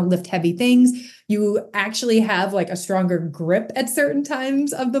 You want to lift heavy things. You actually have like a stronger grip at certain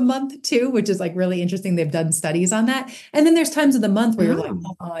times of the month too, which is like really interesting. They've done studies on that. And then there's times of the month where you're like,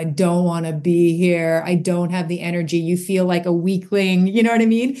 oh, I don't want to be here. I don't have the energy. You feel like a weakling. You know what I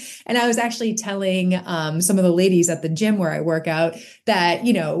mean? And I was actually telling some of the ladies at the gym where I work out that,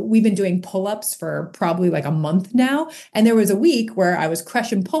 we've been doing pull-ups for probably like a month now. And there was a week where I was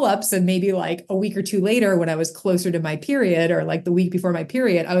crushing pull-ups and maybe like a week or two later when I was closer to my period or like the week before my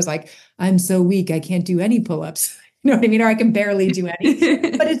period, I was like, I'm so weak. I can't do any pull-ups. You know what I mean? Or I can barely do any,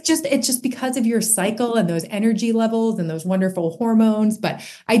 but it's just because of your cycle and those energy levels and those wonderful hormones. But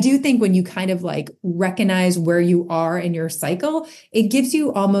I do think when you kind of like recognize where you are in your cycle, it gives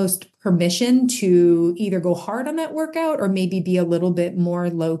you almost permission to either go hard on that workout or maybe be a little bit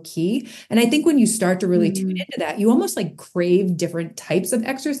more low key. And I think when you start to really tune into that, you almost like crave different types of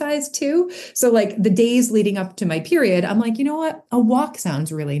exercise too. So like the days leading up to my period, I'm like, you know what? A walk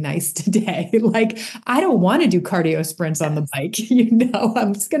sounds really nice today. Like, I don't want to do cardio sprints on the bike.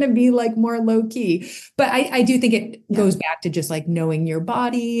 I'm just going to be like more low key. But I do think it goes back to just like knowing your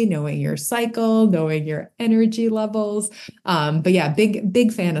body, knowing your cycle, knowing your energy levels. But yeah,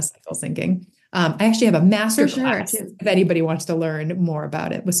 big fan of cycle syncing. I actually have a master class if anybody wants to learn more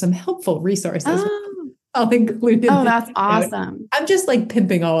about it with some helpful resources. I'll include it. Oh, that's awesome. I'm just like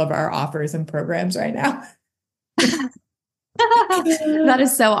pimping all of our offers and programs right now. That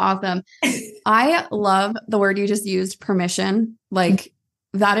is so awesome. I love the word you just used, permission. Like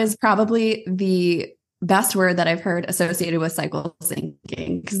that is probably the best word that I've heard associated with cycle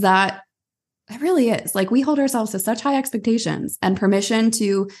syncing, because that really is like we hold ourselves to such high expectations, and permission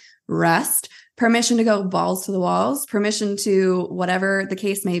to rest, permission to go balls to the walls, permission to whatever the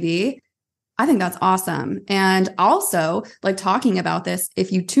case may be. I think that's awesome. And also like talking about this,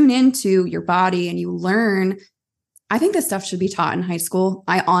 if you tune into your body and you learn, I think this stuff should be taught in high school.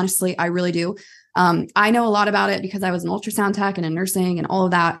 I really do. I know a lot about it because I was an ultrasound tech and in nursing and all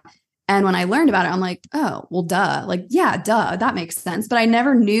of that. And when I learned about it, I'm like, oh, well, duh. Like, yeah, duh. That makes sense. But I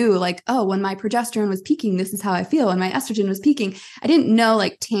never knew like, oh, when my progesterone was peaking, this is how I feel. And my estrogen was peaking. I didn't know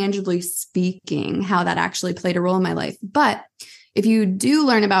like tangibly speaking how that actually played a role in my life. But if you do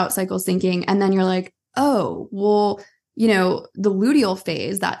learn about cycle syncing and then you're like, oh, well, the luteal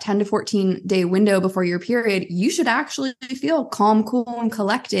phase, that 10 to 14 day window before your period, you should actually feel calm, cool, and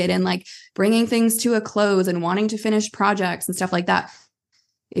collected and like bringing things to a close and wanting to finish projects and stuff like that.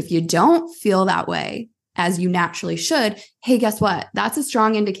 If you don't feel that way, as you naturally should, hey, guess what? That's a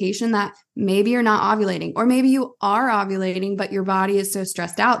strong indication that maybe you're not ovulating, or maybe you are ovulating, but your body is so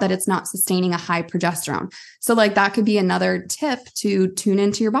stressed out that it's not sustaining a high progesterone. So like that could be another tip to tune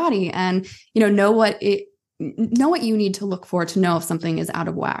into your body and, know what you need to look for to know if something is out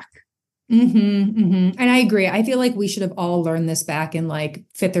of whack. And I agree. I feel like we should have all learned this back in like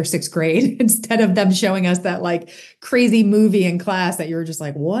 5th or 6th grade instead of them showing us that like crazy movie in class that you were just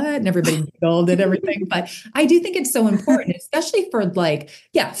like, what? And everybody giggled and everything. But I do think it's so important, especially for like,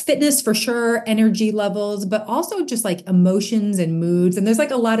 fitness for sure, energy levels, but also just like emotions and moods. And there's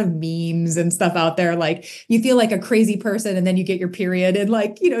like a lot of memes and stuff out there. Like you feel like a crazy person and then you get your period and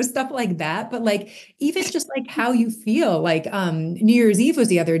like, stuff like that. But like, even just like how you feel, like New Year's Eve was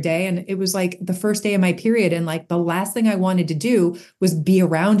the other day and it was like the first day of my period. And like the last thing I wanted to do was be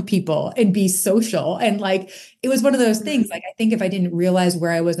around people and be social. And like, it was one of those things. Like, I think if I didn't realize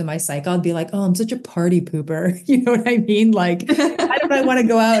where I was in my cycle, I'd be like, oh, I'm such a party pooper. You know what I mean? Like, I don't want to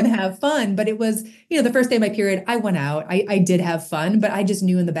go out and have fun, but it was, the first day of my period, I went out, I did have fun, but I just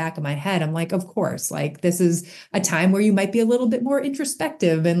knew in the back of my head, I'm like, of course, like this is a time where you might be a little bit more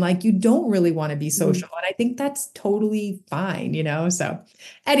introspective and like, you don't really want to be social. And I think that's totally fine, So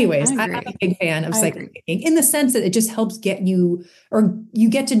anyways, I'm a big fan of cycle thinking in the sense that it just helps get you, or you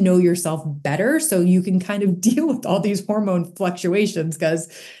get to know yourself better so you can kind of deal with all these hormone fluctuations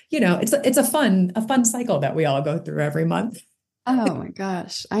because, it's a fun cycle that we all go through every month. Oh my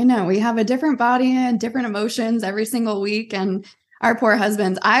gosh. I know we have a different body and different emotions every single week. And our poor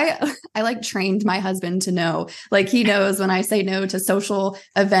husbands, I like trained my husband to know, like he knows when I say no to social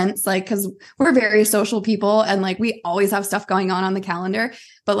events, like, cause we're very social people and like, we always have stuff going on the calendar.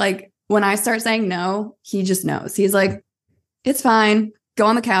 But like when I start saying no, he just knows. He's like, it's fine. Go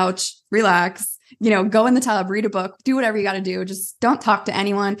on the couch, relax, go in the tub, read a book, do whatever you got to do. Just don't talk to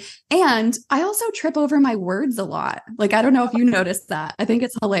anyone. And I also trip over my words a lot. Like, I don't know if you noticed that. I think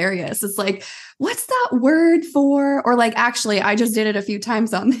it's hilarious. It's like, what's that word for? Or like, actually, I just did it a few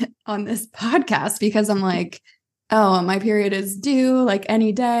times on this podcast because I'm like, oh, my period is due like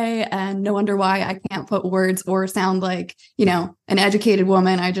any day. And no wonder why I can't put words or sound like, an educated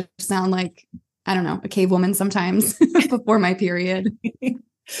woman. I just sound like, I don't know, a cave woman sometimes before my period.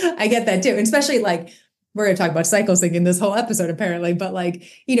 I get that too. Especially like, we're going to talk about cycle syncing this whole episode apparently, but like,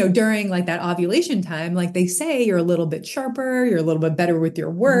 during like that ovulation time, like they say you're a little bit sharper, you're a little bit better with your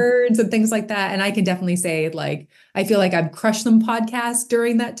words and things like that. And I can definitely say like, I feel like I've crushed some podcasts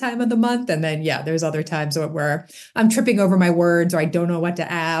during that time of the month. And then, there's other times where I'm tripping over my words or I don't know what to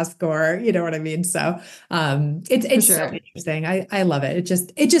ask or, you know what I mean? So it's sure. So interesting. I love it.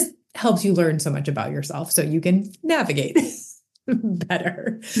 It just helps you learn so much about yourself so you can navigate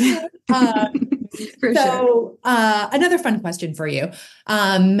better. Another fun question for you.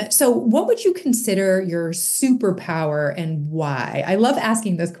 So what would you consider your superpower and why? I love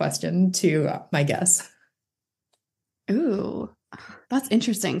asking this question to my guests. Ooh, that's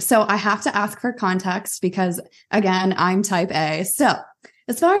interesting. So I have to ask for context because again, I'm type A. So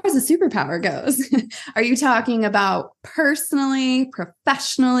as far as the superpower goes, are you talking about personally,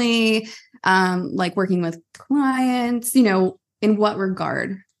 professionally, like working with clients, in what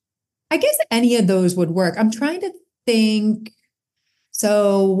regard? I guess any of those would work. I'm trying to think.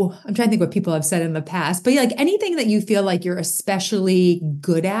 So I'm trying to think what people have said in the past, but like anything that you feel like you're especially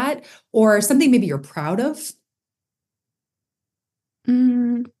good at or something maybe you're proud of.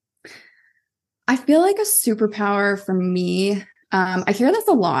 I feel like a superpower for me, I hear this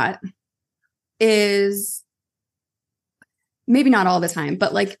a lot, is maybe not all the time,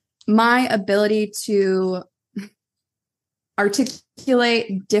 but like my ability to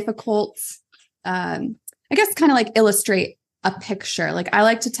articulate difficult, I guess kind of like illustrate a picture. Like I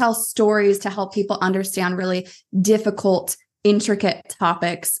like to tell stories to help people understand really difficult, intricate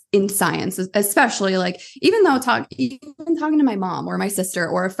topics in science, especially like, even talking to my mom or my sister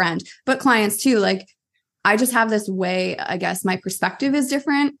or a friend, but clients too, like I just have this way, I guess my perspective is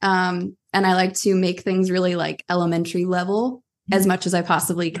different. And I like to make things really like elementary level as much as I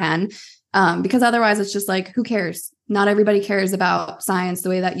possibly can. Because otherwise it's just like, who cares? Not everybody cares about science the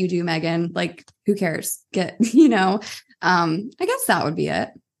way that you do, Megan. Like, who cares? I guess that would be it.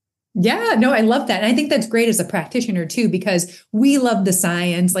 Yeah, no, I love that. And I think that's great as a practitioner too, because we love the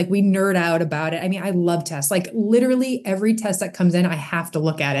science, like we nerd out about it. I mean, I love tests. Like literally every test that comes in, I have to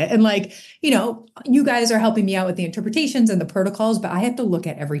look at it. And like, you guys are helping me out with the interpretations and the protocols, but I have to look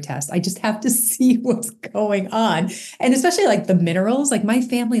at every test. I just have to see what's going on. And especially like the minerals, like my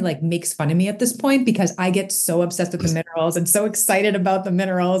family like makes fun of me at this point because I get so obsessed with the minerals and so excited about the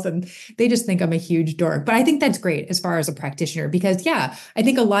minerals, and they just think I'm a huge dork. But I think that's great as far as a practitioner because yeah, I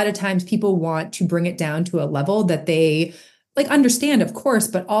think a lot of times people want to bring it down to a level that they like understand, of course,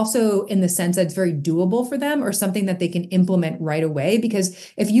 but also in the sense that it's very doable for them or something that they can implement right away.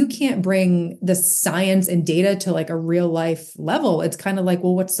 Because if you can't bring the science and data to like a real life level, it's kind of like,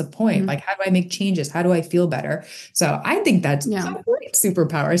 well, what's the point? Like, how do I make changes? How do I feel better? So I think that's a great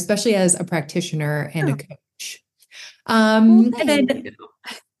superpower, especially as a practitioner and a coach. And then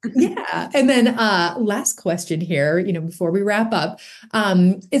yeah. And then last question here, before we wrap up,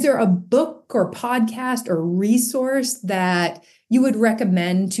 is there a book or podcast or resource that you would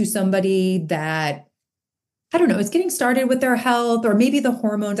recommend to somebody that, I don't know, is getting started with their health or maybe the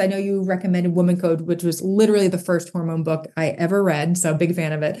hormones? I know you recommended Woman Code, which was literally the first hormone book I ever read. So big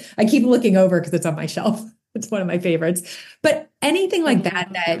fan of it. I keep looking over because it's on my shelf. It's one of my favorites. But anything like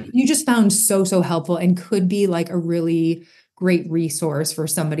that you just found so helpful and could be like a really great resource for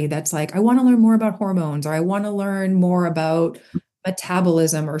somebody that's like, I want to learn more about hormones, or I want to learn more about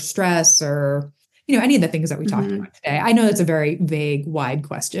metabolism or stress, or, any of the things that we talked about today. I know it's a very vague, wide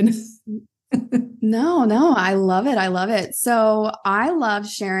question. No, I love it. I love it. So I love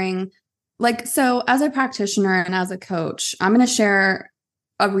sharing, so as a practitioner and as a coach, I'm going to share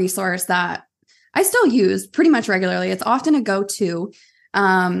a resource that I still use pretty much regularly. It's often a go-to.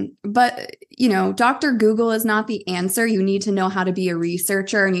 But Dr. Google is not the answer. You need to know how to be a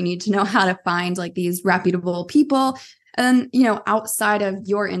researcher, and you need to know how to find like these reputable people and, outside of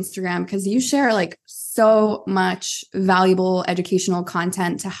your Instagram, because you share like so much valuable educational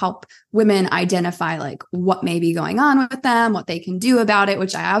content to help women identify like what may be going on with them, what they can do about it,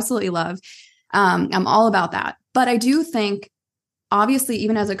 which I absolutely love. I'm all about that. But I do think, obviously,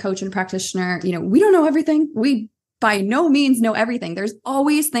 even as a coach and practitioner, we don't know everything. We by no means know everything. There's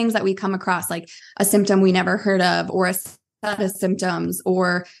always things that we come across, like a symptom we never heard of, or a set of symptoms,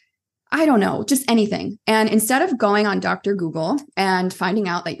 or I don't know, just anything. And instead of going on Dr. Google and finding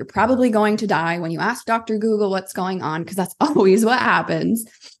out that you're probably going to die when you ask Dr. Google what's going on, because that's always what happens,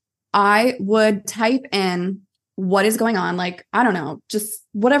 I would type in what is going on, like, I don't know, just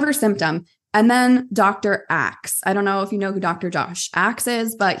whatever symptom. And then Dr. Axe. I don't know if you know who Dr. Josh Axe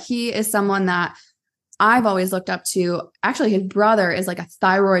is, but he is someone that I've always looked up to. Actually, his brother is like a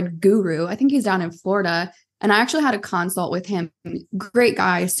thyroid guru. I think he's down in Florida. And I actually had a consult with him. Great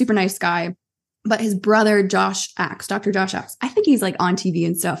guy, super nice guy. But his brother, Josh Axe, Dr. Josh Axe, I think he's like on TV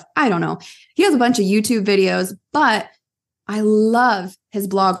and stuff. I don't know. He has a bunch of YouTube videos, but I love his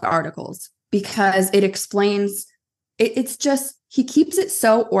blog articles because it explains, it's just, he keeps it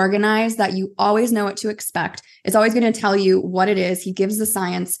so organized that you always know what to expect. It's always going to tell you what it is. He gives the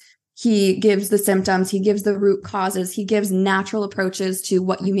science. He gives the symptoms, he gives the root causes, he gives natural approaches to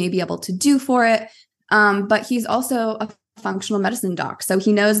what you may be able to do for it. But he's also a functional medicine doc. So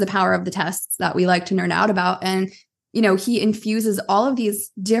he knows the power of the tests that we like to nerd out about. And, he infuses all of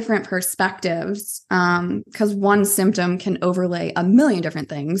these different perspectives because one symptom can overlay a million different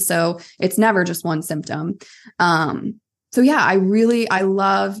things. So it's never just one symptom. So yeah, I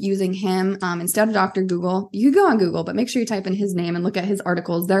love using him instead of Dr. Google. You could go on Google, but make sure you type in his name and look at his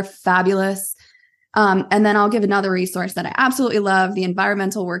articles. They're fabulous. And then I'll give another resource that I absolutely love, the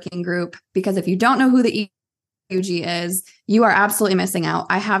Environmental Working Group, because if you don't know who the EWG is, you are absolutely missing out.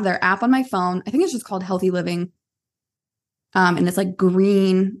 I have their app on my phone. I think it's just called Healthy Living. And it's like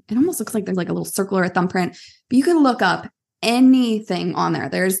green. It almost looks like there's like a little circle or a thumbprint, but you can look up anything on there.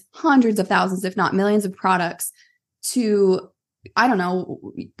 There's hundreds of thousands, if not millions of products to, I don't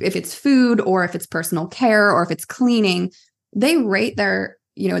know if it's food or if it's personal care or if it's cleaning. They rate their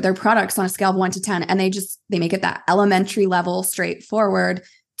products on a scale of 1 to 10, and they make it that elementary level straightforward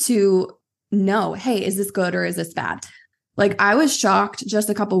to know, hey, is this good or is this bad? Like I was shocked just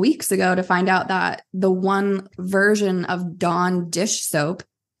a couple weeks ago to find out that the one version of Dawn dish soap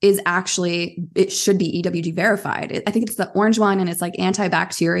is actually, it should be EWG verified. I think it's the orange one and it's like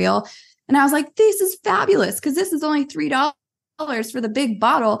antibacterial. And I was like, this is fabulous because this is only $3 for the big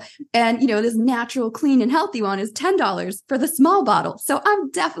bottle. And, this natural, clean and healthy one is $10 for the small bottle. So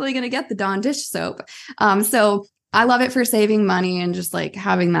I'm definitely going to get the Dawn dish soap. So I love it for saving money and just like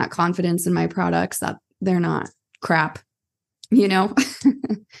having that confidence in my products that they're not crap,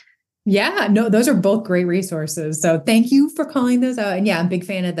 Yeah, no, those are both great resources. So thank you for calling those out. And yeah, I'm a big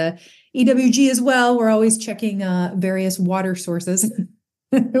fan of the EWG as well. We're always checking various water sources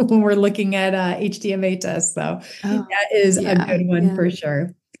when we're looking at HTMA tests. So Oh, that is a yeah. good one Yeah. for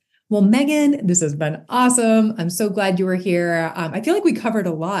sure. Well, Megan, this has been awesome. I'm so glad you were here. I feel like we covered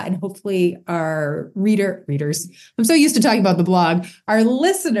a lot, and hopefully our readers, I'm so used to talking about the blog, our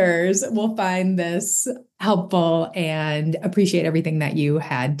listeners will find this helpful and appreciate everything that you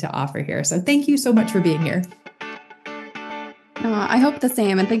had to offer here. So thank you so much for being here. I hope the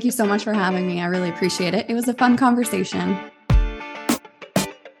same. And thank you so much for having me. I really appreciate it. It was a fun conversation.